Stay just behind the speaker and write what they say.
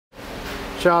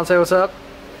Sean, say what's up.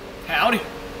 Howdy.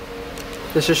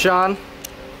 This is Sean.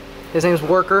 His name's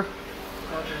Worker.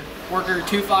 Worker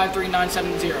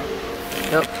 253970.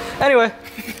 Yep. Anyway,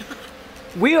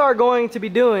 we are going to be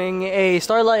doing a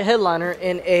Starlight headliner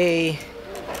in a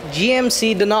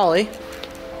GMC Denali.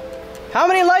 How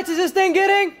many lights is this thing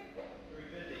getting?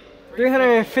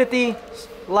 350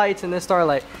 lights in this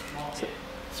Starlight.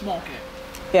 Small kit.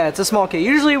 Yeah, it's a small kit.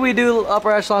 Usually we do upper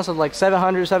echelons of like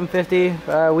 700,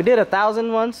 750. We did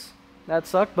 1,000 once. That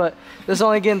sucked, but this is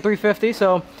only getting 350.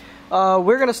 So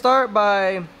we're gonna start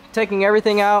by taking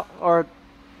everything out, or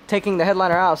taking the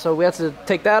headliner out. So we have to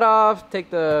take that off, take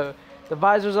the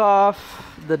visors off,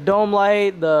 the dome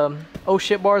light, the oh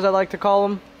shit bars I like to call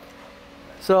them.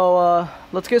 So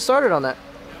let's get started on that.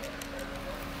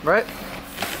 Right?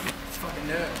 Let's fucking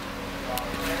do it.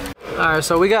 Alright,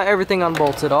 so we got everything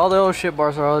unbolted. All the oh shit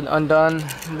bars are undone.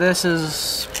 This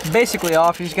is basically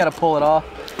off. You just gotta pull it off.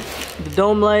 The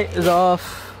dome light is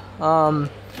off. So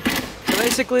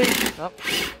basically,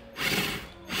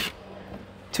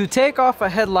 to take off a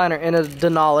headliner in a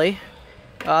Denali,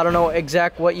 I don't know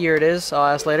exact what year it is, I'll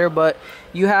ask later, but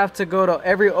you have to go to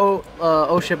every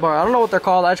oh shit bar. I don't know what they're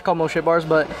called, I just call them oh shit bars,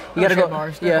 but you gotta go.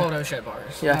 Bars. They're called oh shit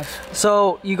bars. Yeah.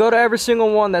 So you go to every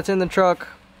single one that's in the truck.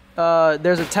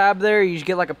 There's a tab there. You just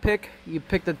get like a pick. You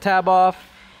pick the tab off,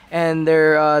 and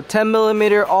they're 10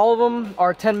 millimeter. All of them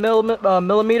are 10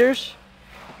 millimeters.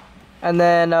 And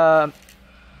then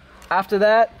after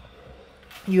that,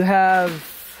 you have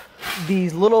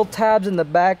these little tabs in the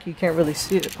back. You can't really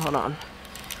see it. Hold on.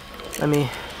 Let me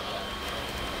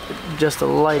adjust the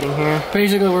lighting here.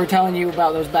 Basically, we're telling you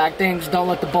about those back things. Don't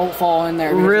let the bolt fall in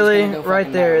there. Really,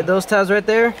 right there. Down. Those tabs right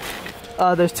there.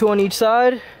 There's 2 on each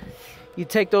side. You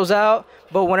take those out,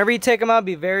 but whenever you take them out,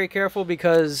 be very careful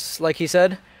because, like he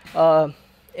said,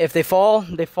 if they fall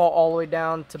all the way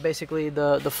down to basically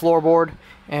the floorboard,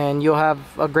 and you'll have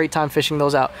a great time fishing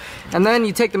those out. And then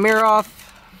you take the mirror off.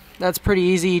 That's pretty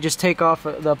easy. You just take off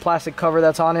the plastic cover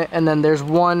that's on it, and then there's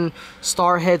one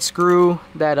star head screw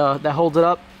that that holds it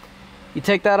up. You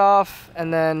take that off,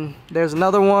 and then there's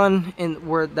another one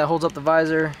that holds up the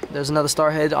visor. There's another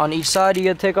star head on each side you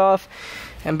gotta take off,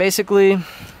 and basically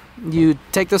you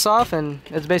take this off and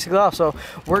it's basically off. So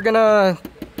we're gonna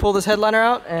pull this headliner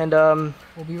out, and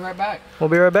we'll be right back. We'll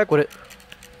be right back with it.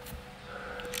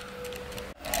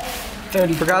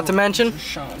 Forgot to mention,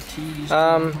 hold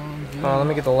on, let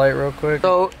me get the light real quick.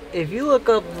 So if you look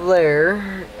up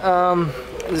there,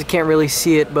 you can't really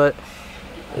see it, but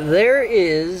there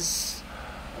is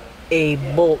a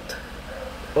bolt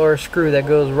or a screw that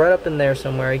goes right up in there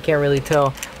somewhere. You can't really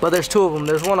tell, but there's 2 of them.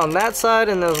 There's one on that side,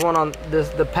 and there's one on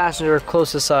the passenger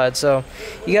closest side. So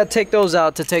you gotta take those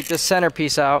out to take this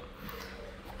centerpiece out,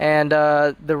 and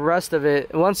the rest of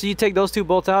it, once you take those 2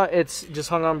 bolts out, it's just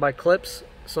hung on by clips.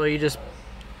 So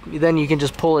then you can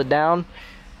just pull it down.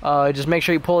 Just make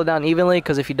sure you pull it down evenly,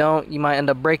 because if you don't, you might end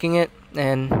up breaking it,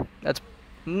 and that's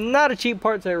not a cheap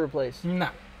part to replace. No.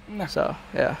 So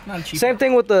yeah, not a cheap Same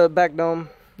thing with the back dome.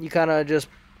 You kind of just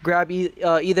grab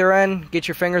either end, get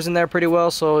your fingers in there pretty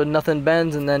well so nothing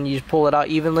bends, and then you just pull it out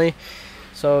evenly,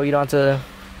 so you don't have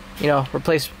to,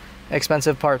 replace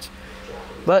expensive parts.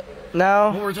 But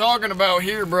now, what we're talking about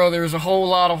here, bro, there's a whole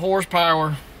lot of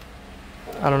horsepower.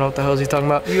 I don't know what the hell he's talking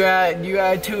about. You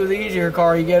add 2 of these to your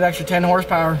car, you get an extra 10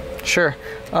 horsepower. Sure.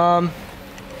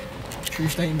 True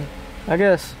statement. I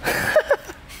guess.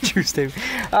 True statement.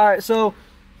 All right, so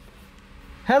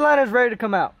headliner's ready to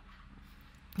come out.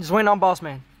 Just waiting on Boss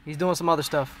Man. He's doing some other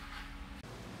stuff.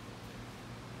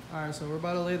 Alright, so we're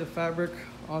about to lay the fabric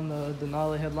on the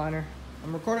Denali headliner.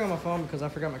 I'm recording on my phone because I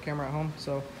forgot my camera at home,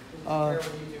 so right?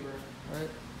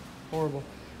 Horrible.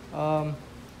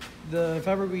 The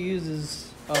fabric we use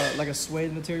is like a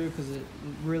suede material because it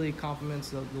really complements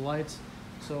the lights.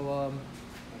 So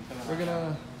we're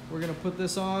gonna put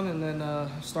this on and then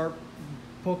start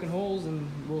poking holes, and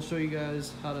we'll show you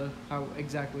guys how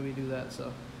exactly we do that.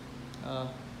 So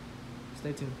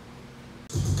stay tuned.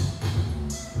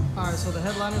 Alright, so the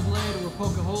headliner's laid, we're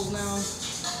poking holes now.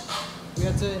 We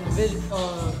have to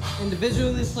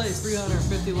individually place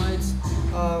 350 lights.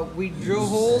 We drill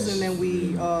holes, and then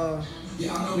we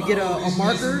get a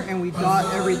marker and we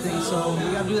dot everything. So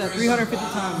we gotta do that 350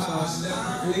 times,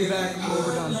 so we'll be back when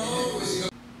we're done.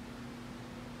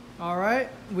 Alright,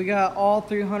 we got all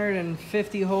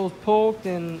 350 holes poked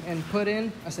and put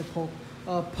in. I said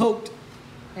poked.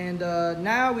 And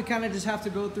now we kind of just have to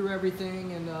go through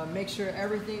everything and make sure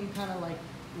everything kind of like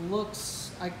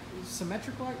looks like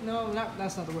symmetrical. No,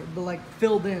 that's not the word, but like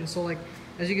filled in. So like,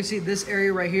 as you can see, this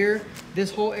area right here,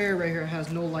 this whole area right here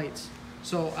has no lights.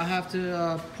 So I have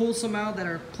to pull some out that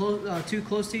are too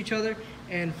close to each other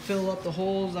and fill up the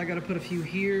holes. I got to put a few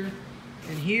here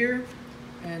and here.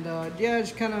 And yeah,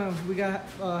 just kind of, we got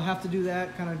have to do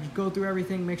that, kind of just go through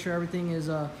everything, make sure everything is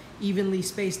evenly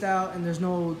spaced out and there's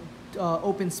no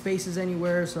open spaces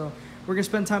anywhere. So we're gonna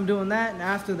spend time doing that. And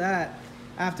after that,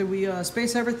 after we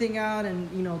space everything out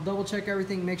and, you know, double check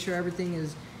everything, make sure everything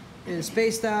is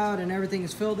spaced out and everything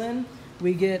is filled in,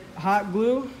 we get hot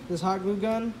glue, this hot glue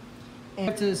gun, and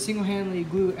have to single-handedly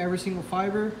glue every single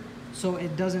fiber so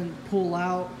it doesn't pull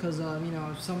out, because you know,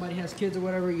 if somebody has kids or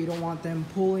whatever, you don't want them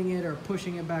pulling it or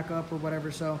pushing it back up or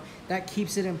whatever. So that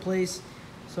keeps it in place.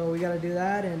 So we got to do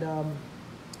that, and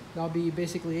that'll be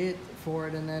basically it for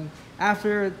it. And then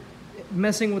after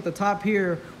messing with the top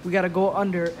here, we got to go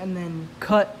under and then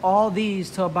cut all these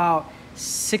to about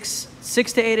 6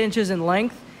 to 8 inches in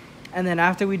length. And then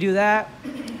after we do that,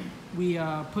 we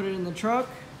put it in the truck.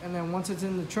 And then once it's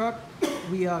in the truck,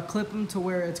 we clip them to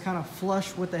where it's kind of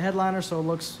flush with the headliner, so it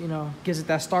looks, you know, gives it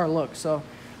that star look. So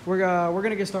we're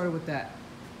gonna get started with that.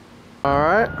 All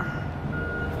right.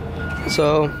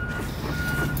 So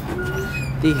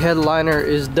the headliner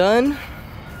is done.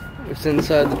 It's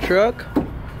inside the truck.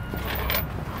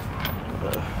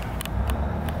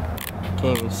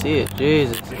 Can't even see it.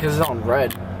 Jesus, because it's on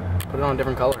red. Put it on a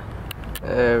different color.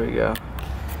 There we go.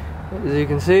 As you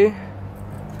can see,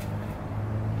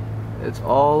 it's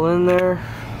all in there.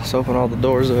 Let's open all the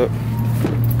doors up.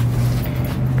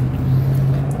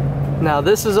 Now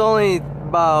this is only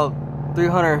about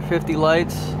 350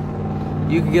 lights.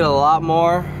 You can get a lot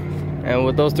more, and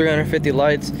with those 350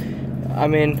 lights, I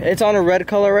mean, it's on a red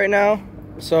color right now,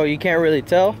 so you can't really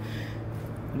tell.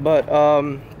 But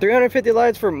 350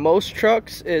 lights for most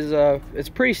trucks is it's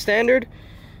pretty standard,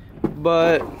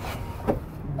 but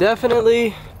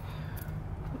definitely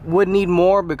would need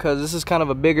more because this is kind of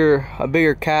a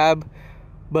bigger cab.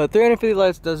 But 350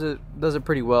 lights does it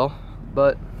pretty well.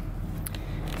 But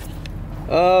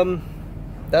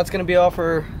that's gonna be all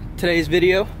for today's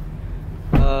video.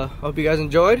 Hope you guys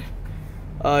enjoyed.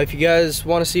 If you guys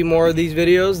want to see more of these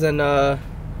videos, then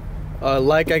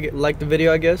like the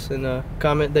video, I guess, and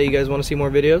comment that you guys want to see more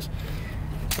videos.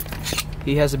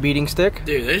 He has a beating stick.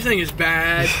 Dude, this thing is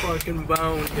bad fucking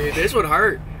bone, dude. This would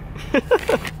hurt.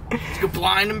 You could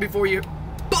blind him before you,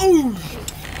 boom,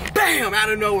 bam,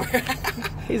 out of nowhere.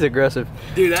 He's aggressive.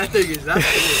 Dude, that's cool.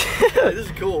 This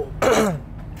is cool.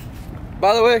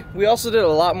 By the way, we also did a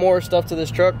lot more stuff to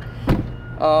this truck.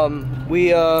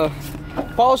 We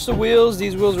polished the wheels.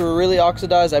 These wheels were really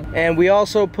oxidized, and we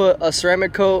also put a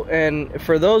ceramic coat. And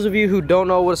for those of you who don't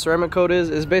know what a ceramic coat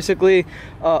is basically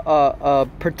a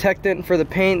protectant for the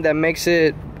paint that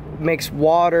makes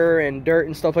water and dirt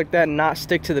and stuff like that not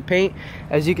stick to the paint.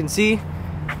 As you can see,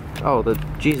 oh, the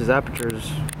Jesus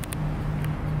apertures.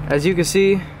 As you can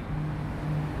see,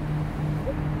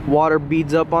 water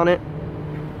beads up on it.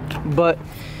 But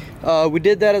we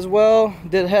did that as well.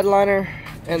 Did the headliner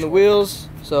and the wheels.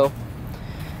 So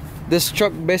this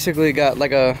truck basically got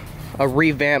like a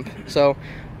revamp. So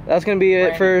that's gonna be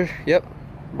it for, yep,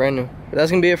 brand new.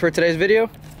 That's gonna be it for today's video.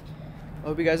 I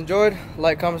hope you guys enjoyed.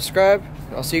 Like, comment, subscribe.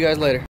 I'll see you guys later.